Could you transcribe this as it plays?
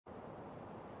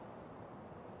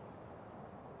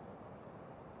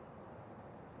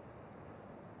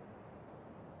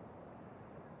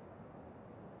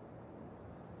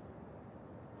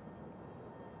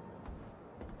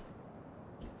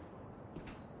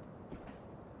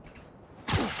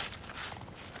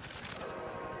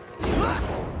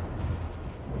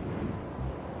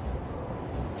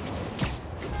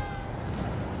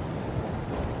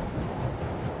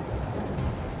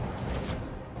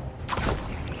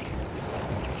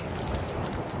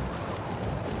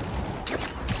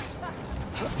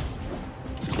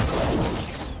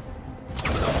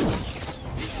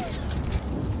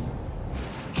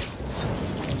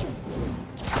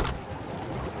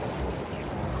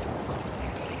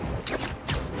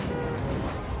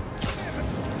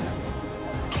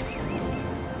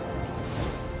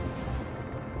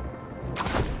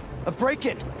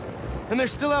break-in. And they're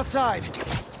still outside.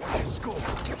 Let's go.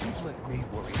 You let me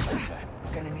worry about that.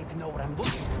 I'm gonna need to know what I'm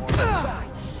looking for inside.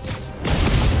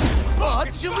 Oh,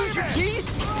 did you lose your keys?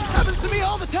 Happens to me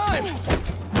all the time.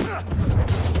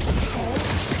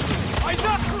 I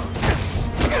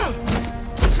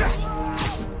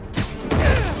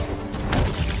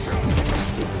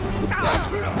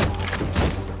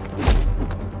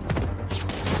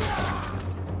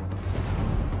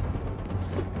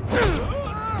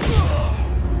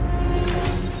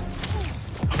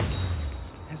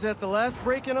Is that the last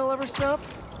break-in I'll ever stop?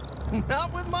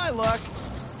 Not with my luck.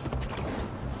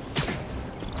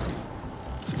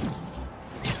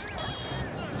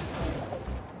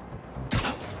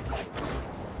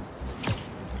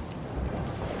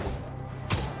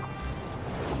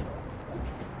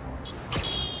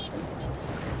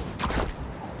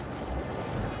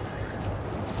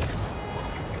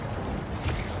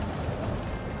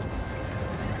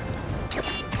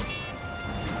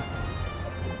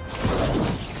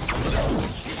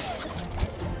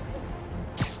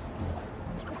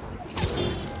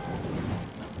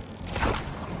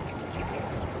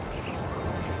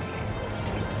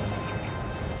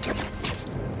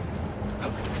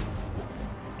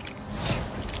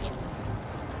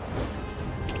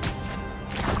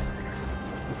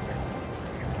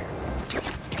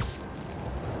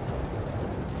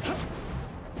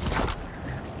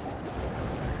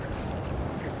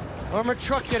 Armored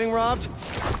truck getting robbed.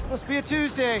 Must be a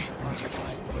Tuesday.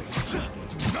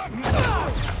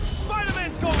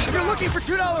 Spider-Man's going If you're looking for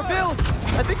 $2 bills,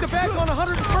 I think the back on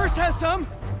 101st has some.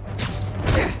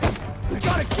 I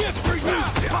got a gift for you,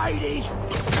 Spidey!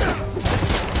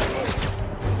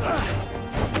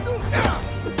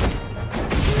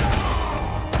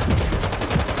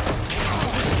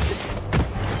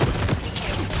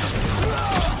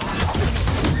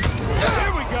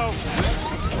 There we go!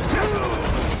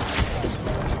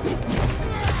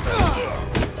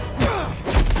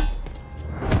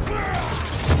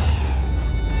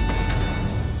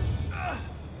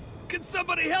 Can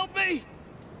somebody help me?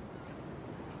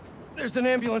 There's an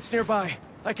ambulance nearby.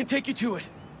 I can take you to it.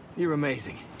 You're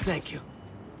amazing. Thank you.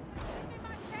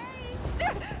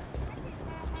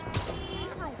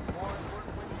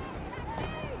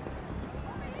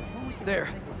 There.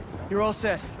 You're all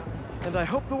set. And I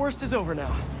hope the worst is over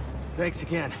now. Thanks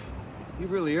again.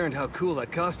 You've really earned how cool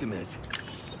that costume is.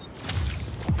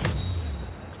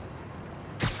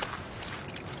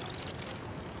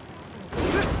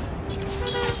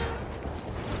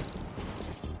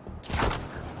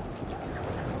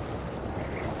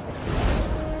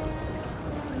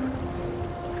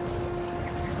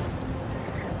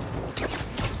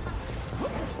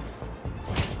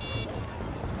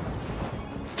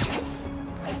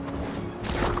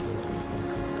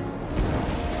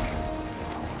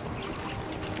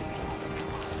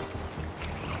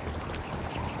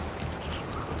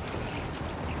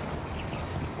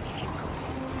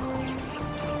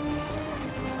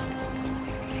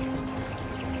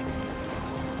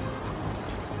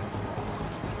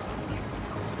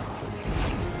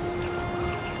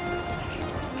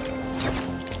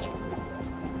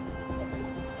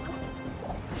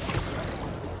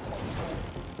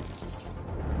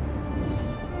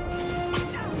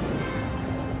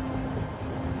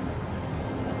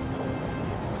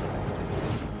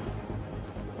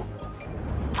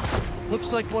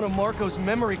 Looks like one of Marco's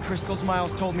memory crystals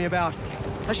Miles told me about.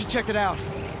 I should check it out.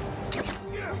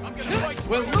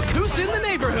 Well, look who's in the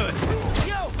neighborhood!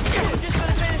 Yo! Just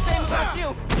gonna say the same about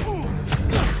you!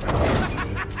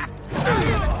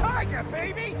 You're the tiger,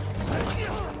 baby!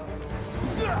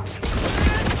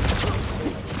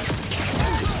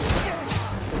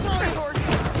 Sorry, Gordon.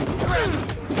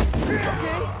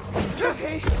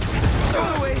 Okay. Go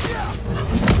away.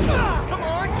 Come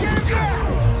on, get him down!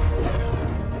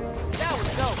 That was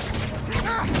dope.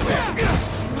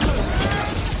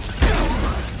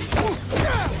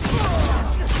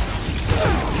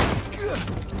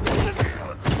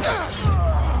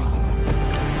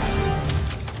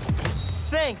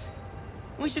 Thanks.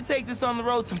 We should take this on the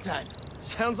road sometime.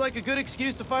 Sounds like a good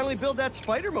excuse to finally build that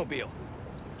Spider-Mobile.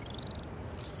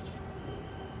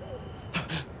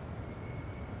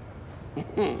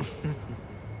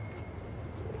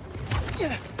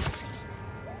 Yeah.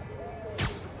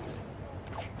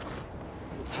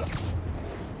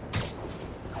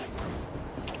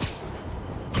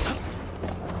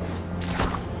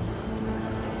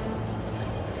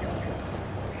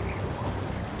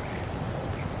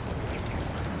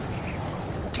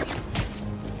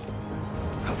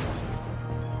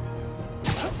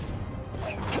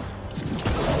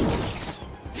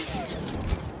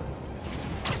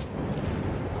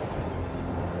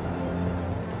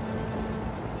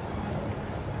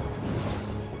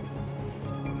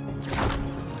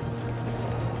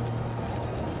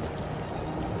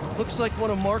 Looks like one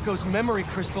of Marco's memory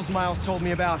crystals Miles told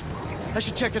me about. I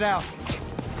should check it out.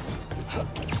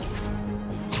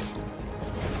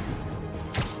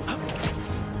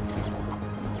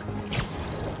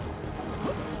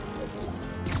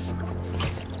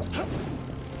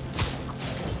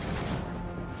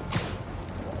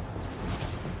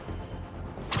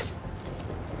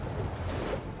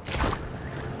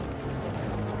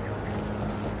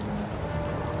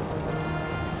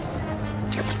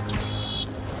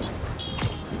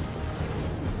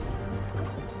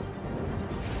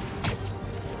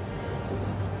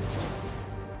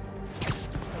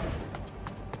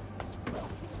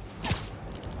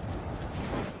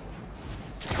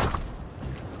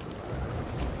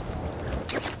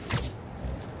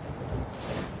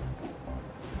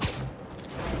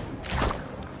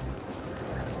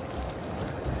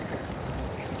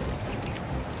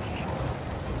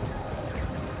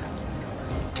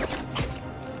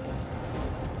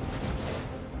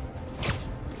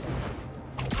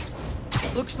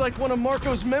 Looks like one of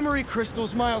Marco's memory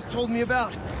crystals Miles told me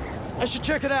about. I should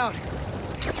check it out.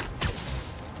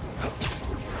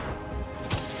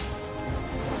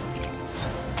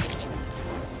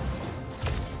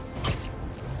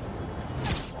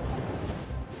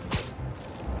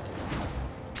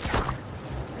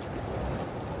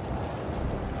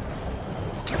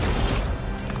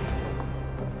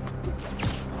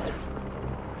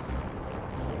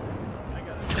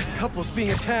 That couple's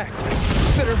being attacked.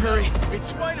 Better hurry.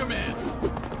 It's Spider-Man!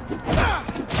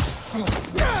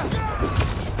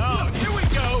 Oh, here we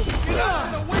go! Get out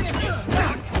of the way if you're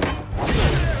stuck!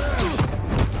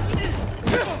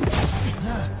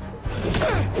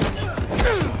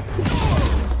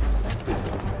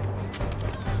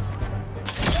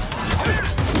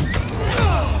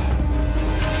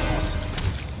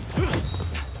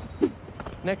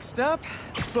 Next up,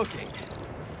 booking.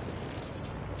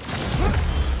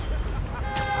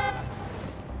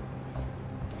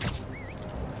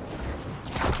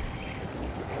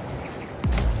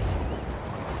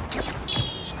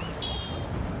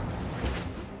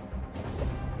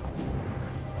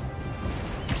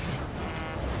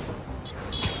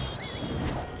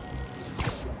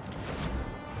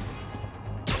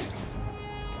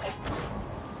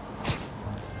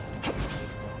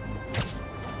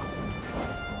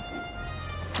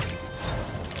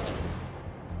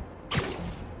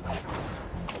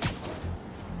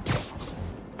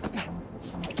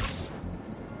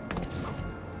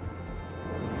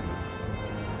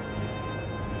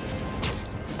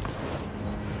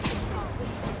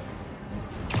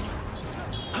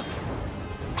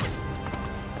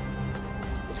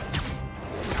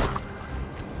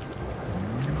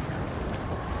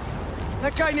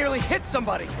 That guy nearly hit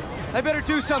somebody. I better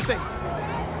do something.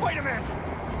 Wait a minute!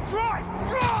 Drive!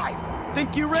 Drive!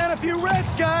 Think you ran a few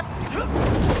reds, guy?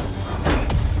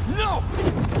 No!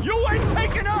 You ain't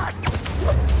taking us!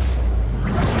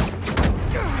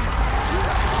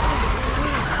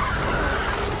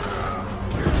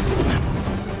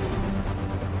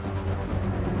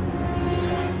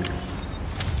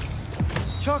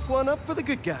 Chalk one up for the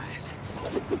good guys.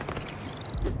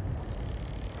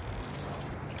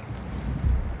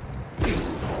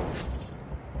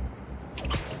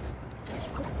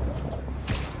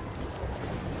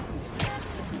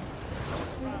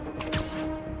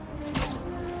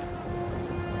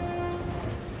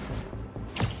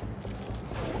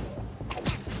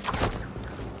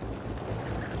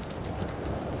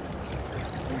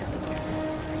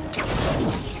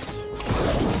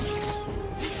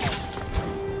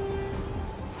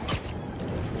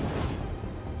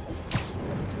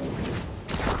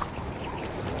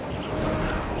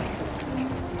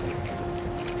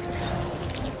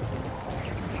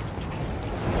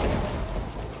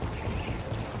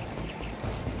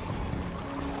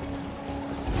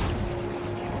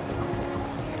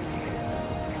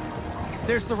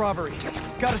 There's the robbery.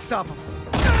 Gotta stop him.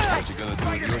 What you gonna do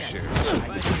with your share?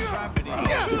 It's not pretty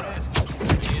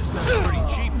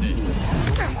cheap then.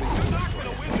 You're not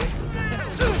gonna win.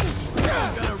 You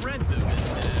gotta rent them.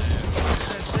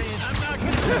 I'm not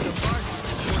gonna do the market.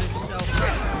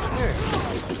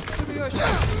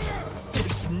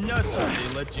 It's nuts what they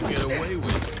let you get away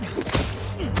with.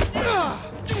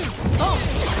 Oh,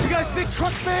 you guys big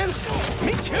truck fans?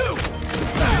 Me too!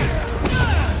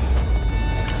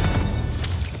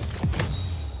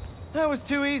 That was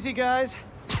too easy, guys.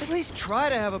 At least try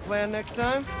to have a plan next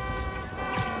time.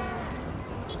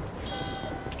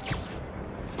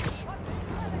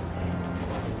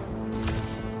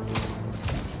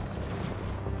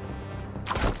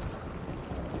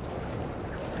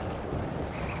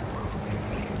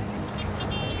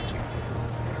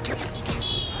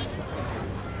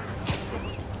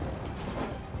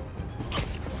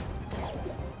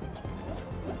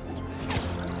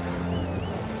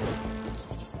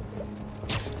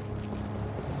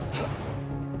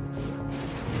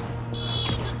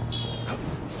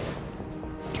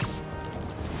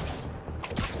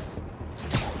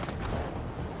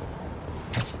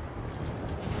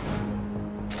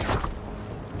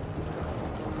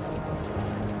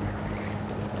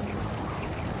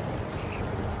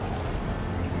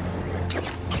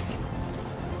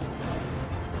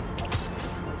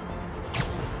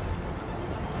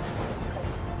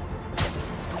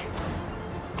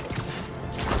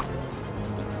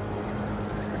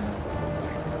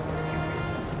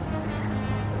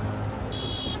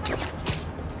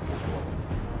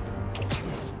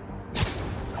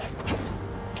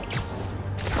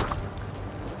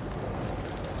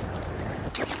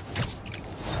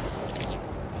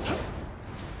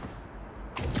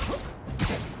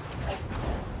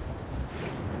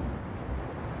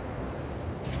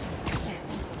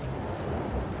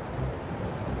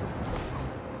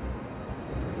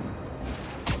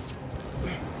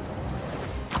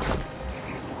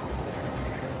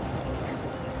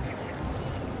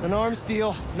 An arms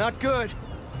deal. Not good.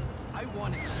 I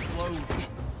want explosions.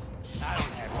 I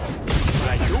don't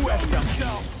have You have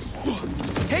some.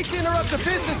 Hate to interrupt the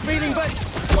business meeting, but...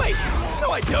 Wait!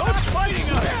 No, I don't! Stop fighting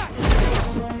us!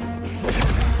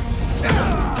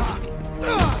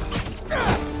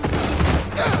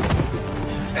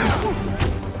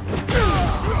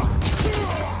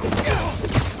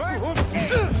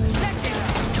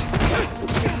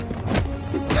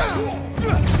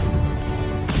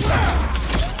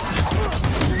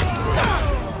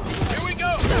 Here we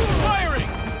go! Firing!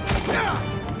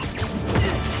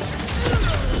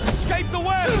 Escape the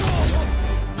web!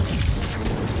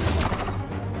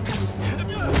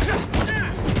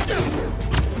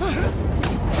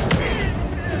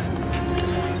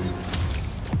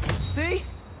 See?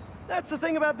 That's the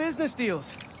thing about business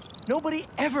deals. Nobody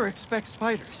ever expects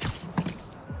spiders.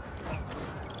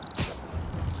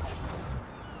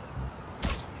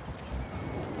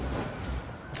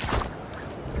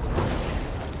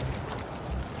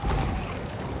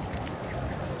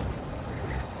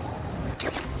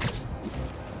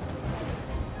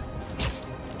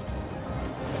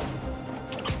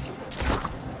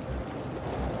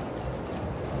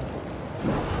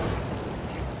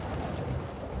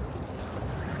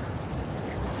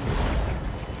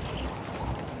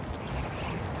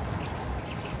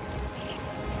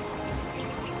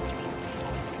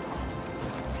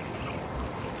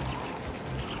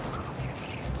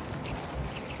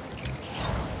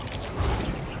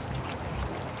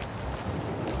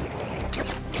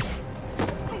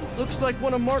 Looks like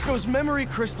one of Marco's memory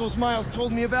crystals Miles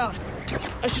told me about.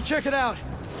 I should check it out.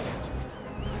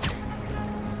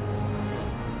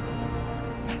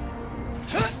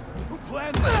 Who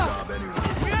planned this job anyway?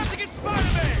 We have to get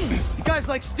Spider-Man! You guys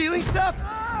like stealing stuff?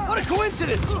 What a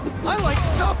coincidence! I like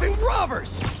stopping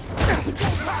robbers!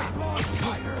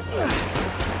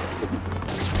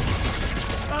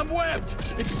 I'm webbed!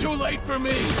 It's too late for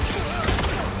me!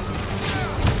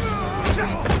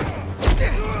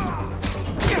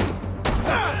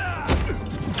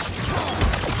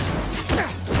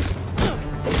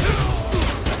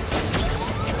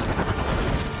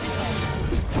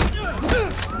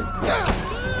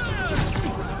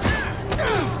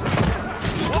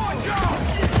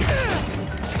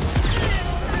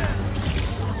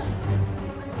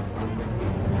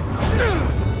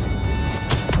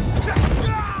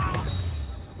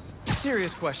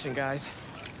 Serious question, guys.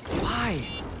 Why?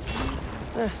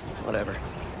 Whatever.